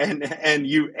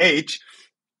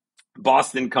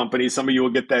 Boston company. Some of you will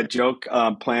get that joke,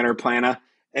 Plana.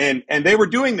 And they were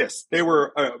doing this. They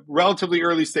were a relatively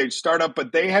early stage startup,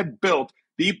 but they had built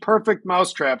the perfect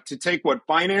mousetrap to take what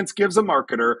finance gives a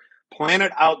marketer, plan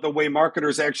it out the way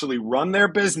marketers actually run their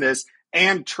business,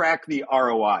 and track the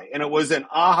ROI. And it was an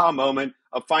aha moment,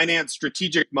 a finance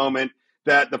strategic moment,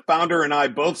 that the founder and I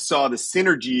both saw the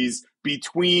synergies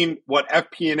between what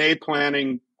FP&A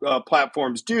planning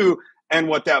platforms do and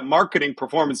what that marketing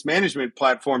performance management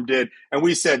platform did. And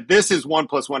we said, this is 1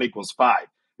 + 1 = 5.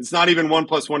 It's not even 1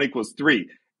 + 1 = 3.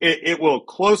 It will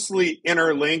closely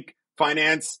interlink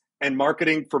finance and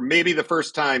marketing for maybe the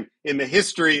first time in the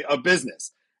history of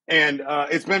business. And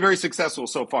it's been very successful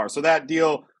so far. So that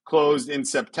deal closed in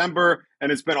September,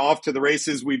 and it's been off to the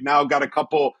races. We've now got a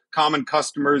couple common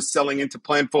customers selling into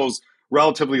Planful's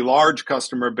relatively large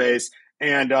customer base,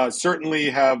 and certainly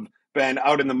have been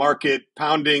out in the market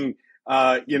pounding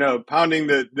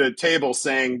the table,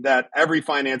 saying that every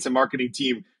finance and marketing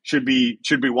team should be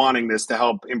wanting this to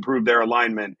help improve their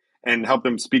alignment and help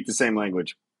them speak the same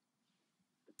language.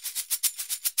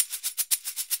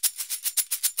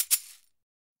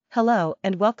 Hello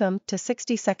and welcome to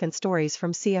 60-Second Stories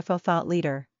from CFO Thought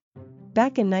Leader.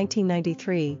 Back in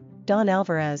 1993, Don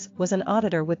Alvarez was an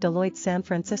auditor with Deloitte's San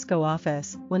Francisco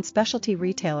office when specialty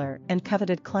retailer and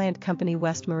coveted client company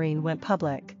West Marine went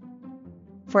public.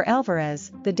 For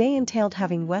Alvarez, the day entailed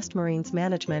having West Marine's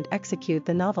management execute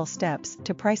the novel steps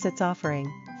to price its offering,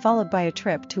 followed by a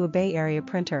trip to a Bay Area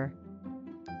printer.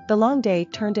 The long day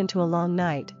turned into a long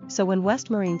night, so when West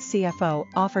Marine's CFO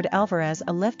offered Alvarez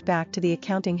a lift back to the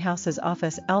accounting house's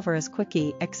office, Alvarez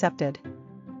quickly accepted.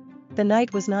 The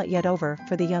night was not yet over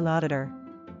for the young auditor.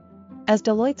 As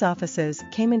Deloitte's offices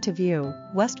came into view,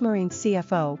 West Marine's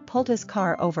CFO pulled his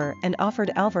car over and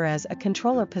offered Alvarez a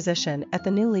controller position at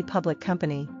the newly public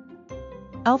company.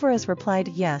 Alvarez replied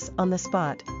yes on the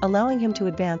spot, allowing him to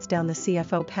advance down the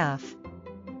CFO path.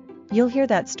 You'll hear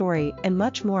that story and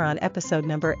much more on episode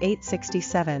number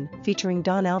 867, featuring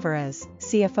Don Alvarez,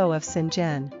 CFO of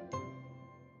Syngene.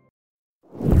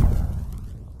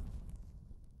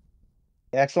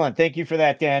 Excellent. Thank you for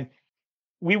that, Dan.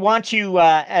 We want you,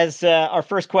 as our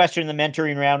first question in the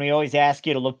mentoring round, we always ask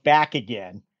you to look back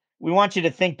again. We want you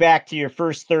to think back to your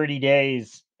first 30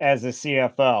 days as a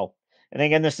CFO. And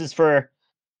again, this is for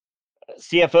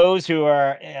CFOs who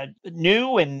are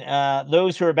new and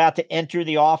those who are about to enter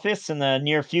the office in the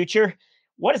near future.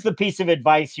 What is the piece of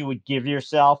advice you would give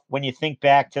yourself when you think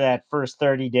back to that first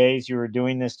 30 days you were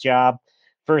doing this job,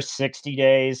 first 60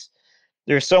 days?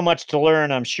 There's so much to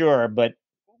learn, I'm sure, but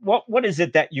what is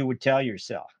it that you would tell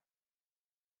yourself?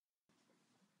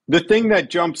 The thing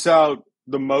that jumps out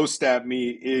the most at me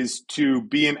is to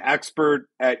be an expert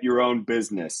at your own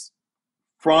business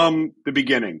from the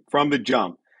beginning, from the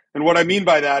jump. And what I mean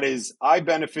by that is I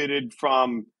benefited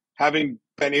from having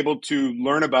been able to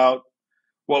learn about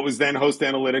what was then Host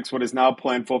Analytics, what is now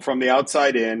Planful, from the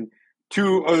outside in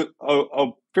to a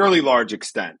fairly large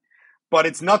extent. But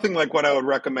it's nothing like what I would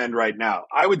recommend right now.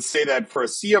 I would say that for a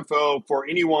CFO, for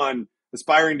anyone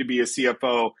aspiring to be a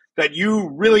CFO, that you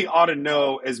really ought to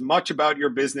know as much about your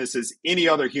business as any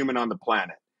other human on the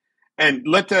planet. And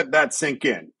let that sink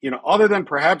in. Other than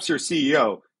perhaps your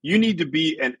CEO, you need to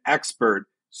be an expert,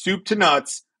 soup to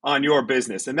nuts, on your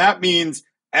business. And that means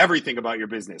everything about your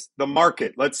business. The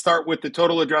market. Let's start with the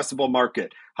total addressable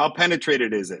market. How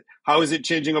penetrated is it? How is it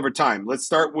changing over time? Let's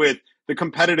start with the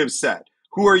competitive set.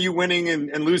 Who are you winning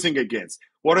and losing against?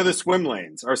 What are the swim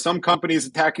lanes? Are some companies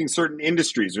attacking certain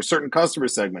industries or certain customer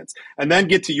segments? And then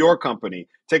get to your company.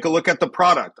 Take a look at the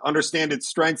product, understand its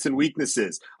strengths and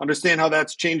weaknesses, understand how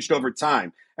that's changed over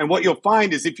time. And what you'll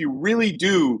find is if you really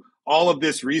do all of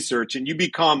this research and you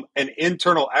become an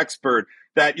internal expert,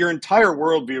 that your entire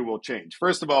worldview will change.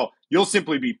 First of all, you'll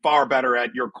simply be far better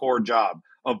at your core job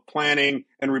of planning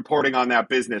and reporting on that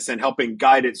business and helping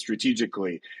guide it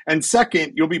strategically. And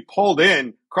second, you'll be pulled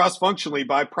in cross-functionally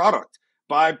by product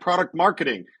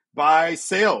marketing, by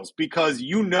sales, because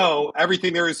you know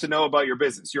everything there is to know about your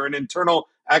business. You're an internal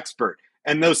expert.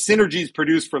 And those synergies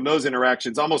produced from those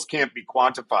interactions almost can't be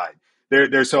quantified.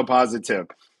 They're so positive.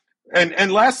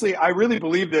 And lastly, I really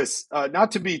believe this,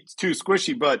 not to be too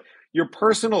squishy, but your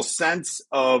personal sense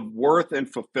of worth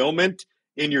and fulfillment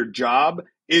in your job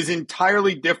is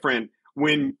entirely different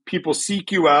when people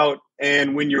seek you out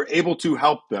and when you're able to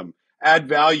help them add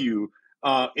value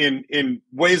in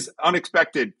ways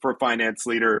unexpected for a finance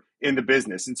leader in the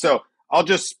business. And so I'll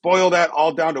just spoil that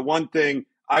all down to one thing.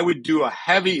 I would do a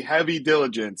heavy, heavy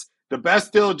diligence, the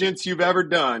best diligence you've ever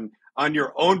done on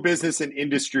your own business and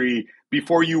industry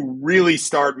before you really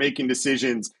start making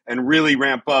decisions and really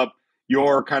ramp up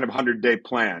your kind of 100-day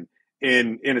plan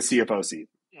in a CFO seat.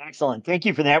 Excellent. Thank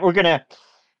you for that. We're going to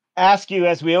ask you,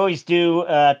 as we always do,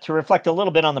 to reflect a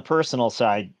little bit on the personal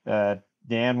side,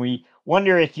 Dan. We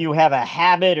wonder if you have a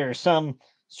habit or some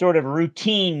sort of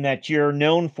routine that you're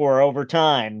known for over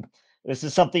time. This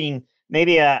is something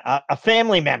maybe a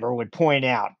family member would point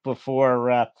out before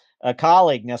a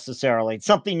colleague necessarily. It's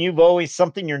something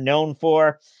something you're known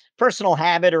for, personal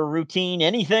habit or routine,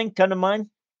 anything come to mind?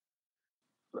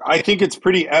 I think it's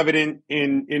pretty evident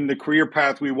in the career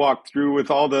path we walked through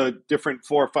with all the different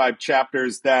 4 or 5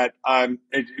 chapters that I'm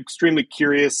extremely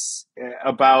curious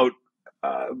about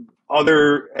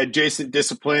other adjacent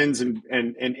disciplines and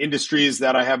industries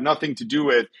that I have nothing to do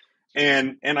with.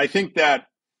 And I think that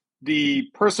the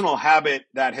personal habit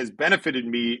that has benefited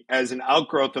me as an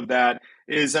outgrowth of that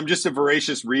is I'm just a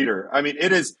voracious reader. I mean,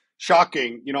 it is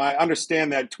shocking. I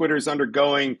understand that Twitter's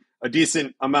undergoing a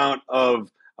decent amount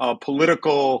of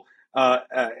political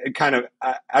kind of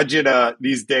agita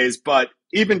these days, but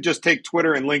even just take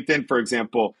Twitter and LinkedIn, for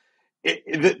example,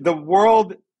 the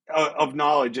world of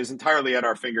knowledge is entirely at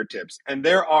our fingertips. And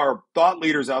there are thought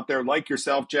leaders out there like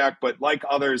yourself, Jack, but like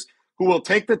others who will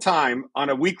take the time on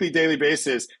a weekly, daily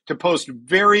basis to post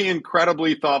very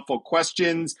incredibly thoughtful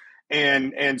questions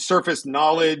and surface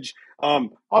knowledge.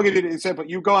 I'll give you an example.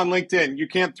 You go on LinkedIn, you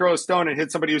can't throw a stone and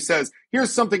hit somebody who says,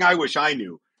 here's something I wish I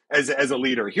knew as a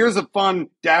leader. Here's a fun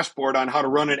dashboard on how to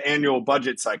run an annual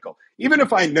budget cycle. Even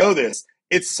if I know this,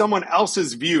 it's someone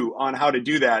else's view on how to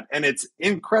do that. And it's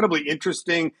incredibly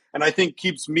interesting, and I think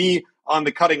keeps me on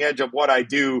the cutting edge of what I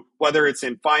do, whether it's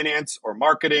in finance or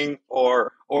marketing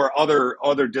or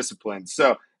other disciplines.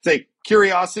 So say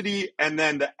curiosity and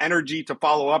then the energy to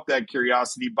follow up that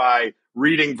curiosity by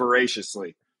reading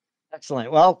voraciously.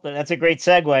 Excellent. Well, that's a great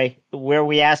segue where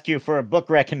we ask you for a book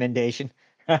recommendation.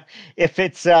 If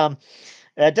it's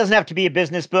It doesn't have to be a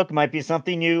business book. It might be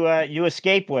something you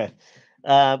escape with.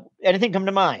 Anything come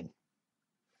to mind?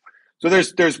 So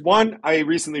there's one I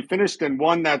recently finished and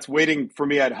one that's waiting for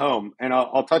me at home, and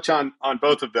I'll touch on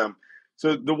both of them.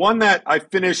 So the one that I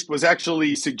finished was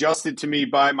actually suggested to me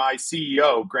by my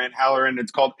CEO, Grant Halloran.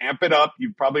 It's called Amp It Up.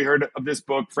 You've probably heard of this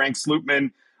book. Frank Slootman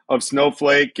of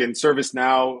Snowflake and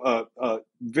ServiceNow, a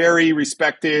very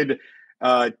respected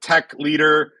tech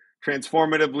leader,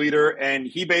 transformative leader, and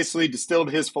he basically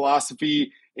distilled his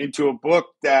philosophy into a book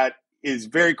that is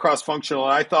very cross-functional.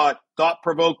 And I thought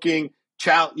thought-provoking,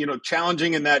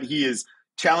 challenging in that he is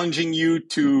challenging you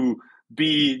to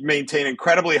maintain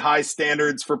incredibly high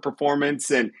standards for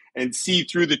performance and see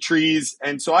through the trees.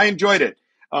 And so I enjoyed it.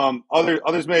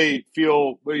 Others may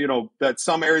feel, that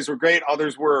some areas were great,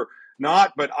 others were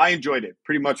not, but I enjoyed it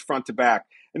pretty much front to back.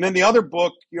 And then the other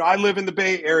book, I live in the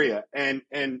Bay Area, and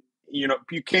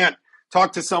you can't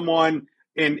talk to someone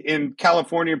in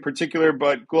California in particular,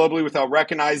 but globally, without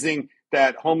recognizing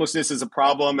that homelessness is a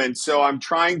problem. And so I'm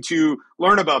trying to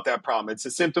learn about that problem. It's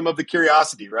a symptom of the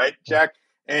curiosity, right, Jack?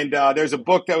 And there's a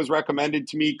book that was recommended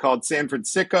to me called San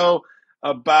Francisco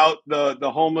about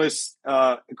the homeless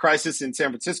crisis in San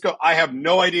Francisco. I have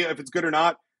no idea if it's good or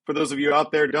not. For those of you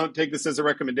out there, don't take this as a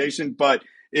recommendation, but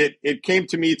it came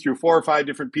to me through 4 or 5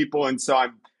 different people. And so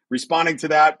I'm responding to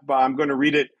that, but I'm going to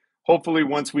read it hopefully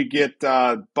once we get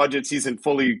budget season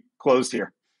fully closed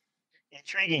here.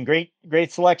 Intriguing.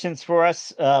 Great selections for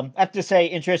us. I have to say,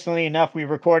 interestingly enough, we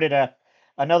recorded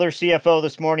another CFO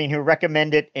this morning who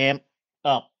recommended Amp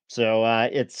Up. So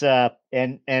it's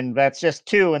and that's just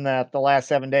 2 in the last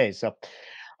 7 days. So,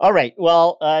 all right.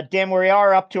 Well, Dan, we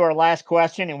are up to our last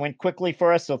question. It went quickly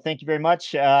for us, so thank you very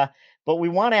much. But we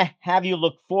want to have you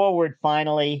look forward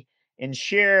finally and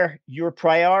share your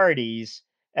priorities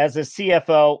as a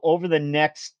CFO over the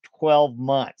next 12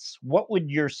 months. What would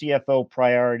your CFO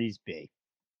priorities be?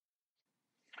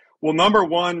 Well, number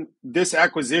one, this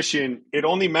acquisition, it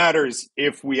only matters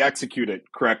if we execute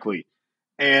it correctly.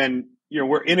 And,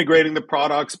 we're integrating the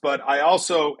products, but I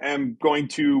also am going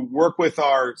to work with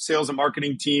our sales and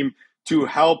marketing team to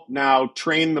help now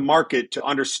train the market to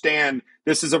understand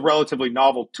this is a relatively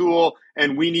novel tool,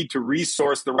 and we need to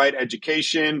resource the right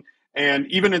education and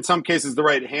even in some cases the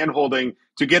right handholding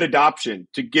to get adoption,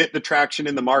 to get the traction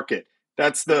in the market.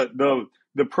 That's the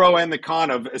pro and the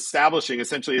con of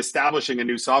essentially establishing a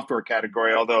new software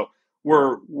category, although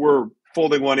we're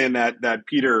folding one in that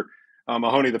Peter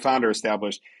Mahoney, the founder,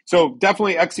 established. So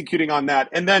definitely executing on that.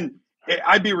 And then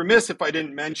I'd be remiss if I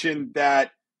didn't mention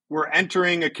that we're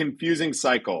entering a confusing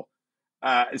cycle.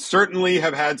 Certainly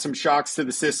have had some shocks to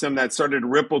the system that started to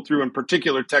ripple through, in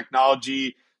particular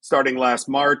technology, starting last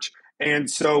March. And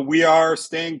so we are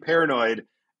staying paranoid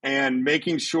and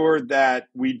making sure that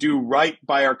we do right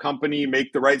by our company,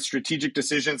 make the right strategic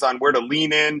decisions on where to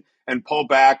lean in and pull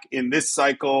back in this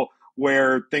cycle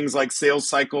where things like sales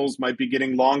cycles might be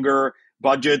getting longer,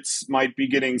 budgets might be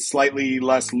getting slightly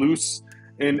less loose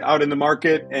out in the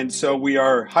market. And so we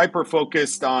are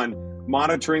hyper-focused on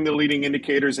monitoring the leading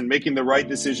indicators and making the right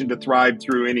decision to thrive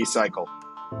through any cycle.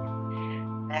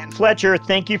 And Fletcher,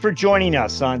 thank you for joining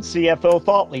us on CFO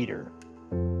Thought Leader.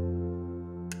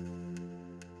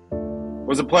 It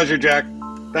was a pleasure, Jack.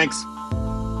 Thanks.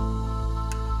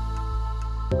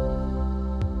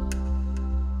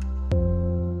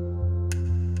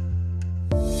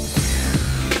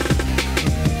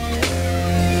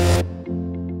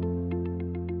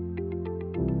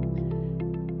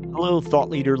 Hello, Thought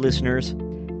Leader listeners.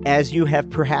 As you have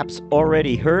perhaps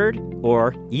already heard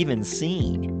or even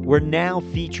seen, we're now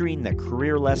featuring the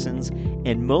career lessons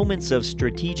and moments of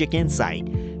strategic insight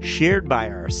shared by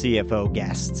our CFO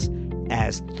guests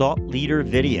as Thought Leader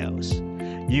videos.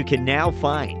 You can now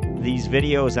find these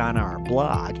videos on our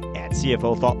blog at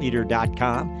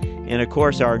cfothoughtleader.com and, of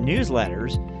course, our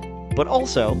newsletters, but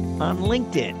also on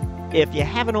LinkedIn. If you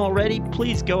haven't already,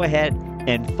 please go ahead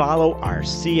and follow our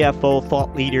CFO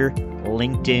Thought Leader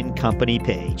LinkedIn company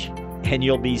page, and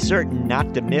you'll be certain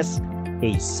not to miss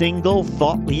a single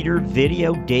Thought Leader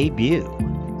video debut.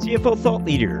 CFO Thought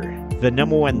Leader, the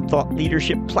 #1 thought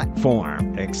leadership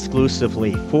platform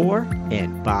exclusively for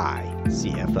and by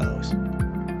CFOs.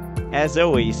 As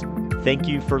always, thank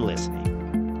you for listening.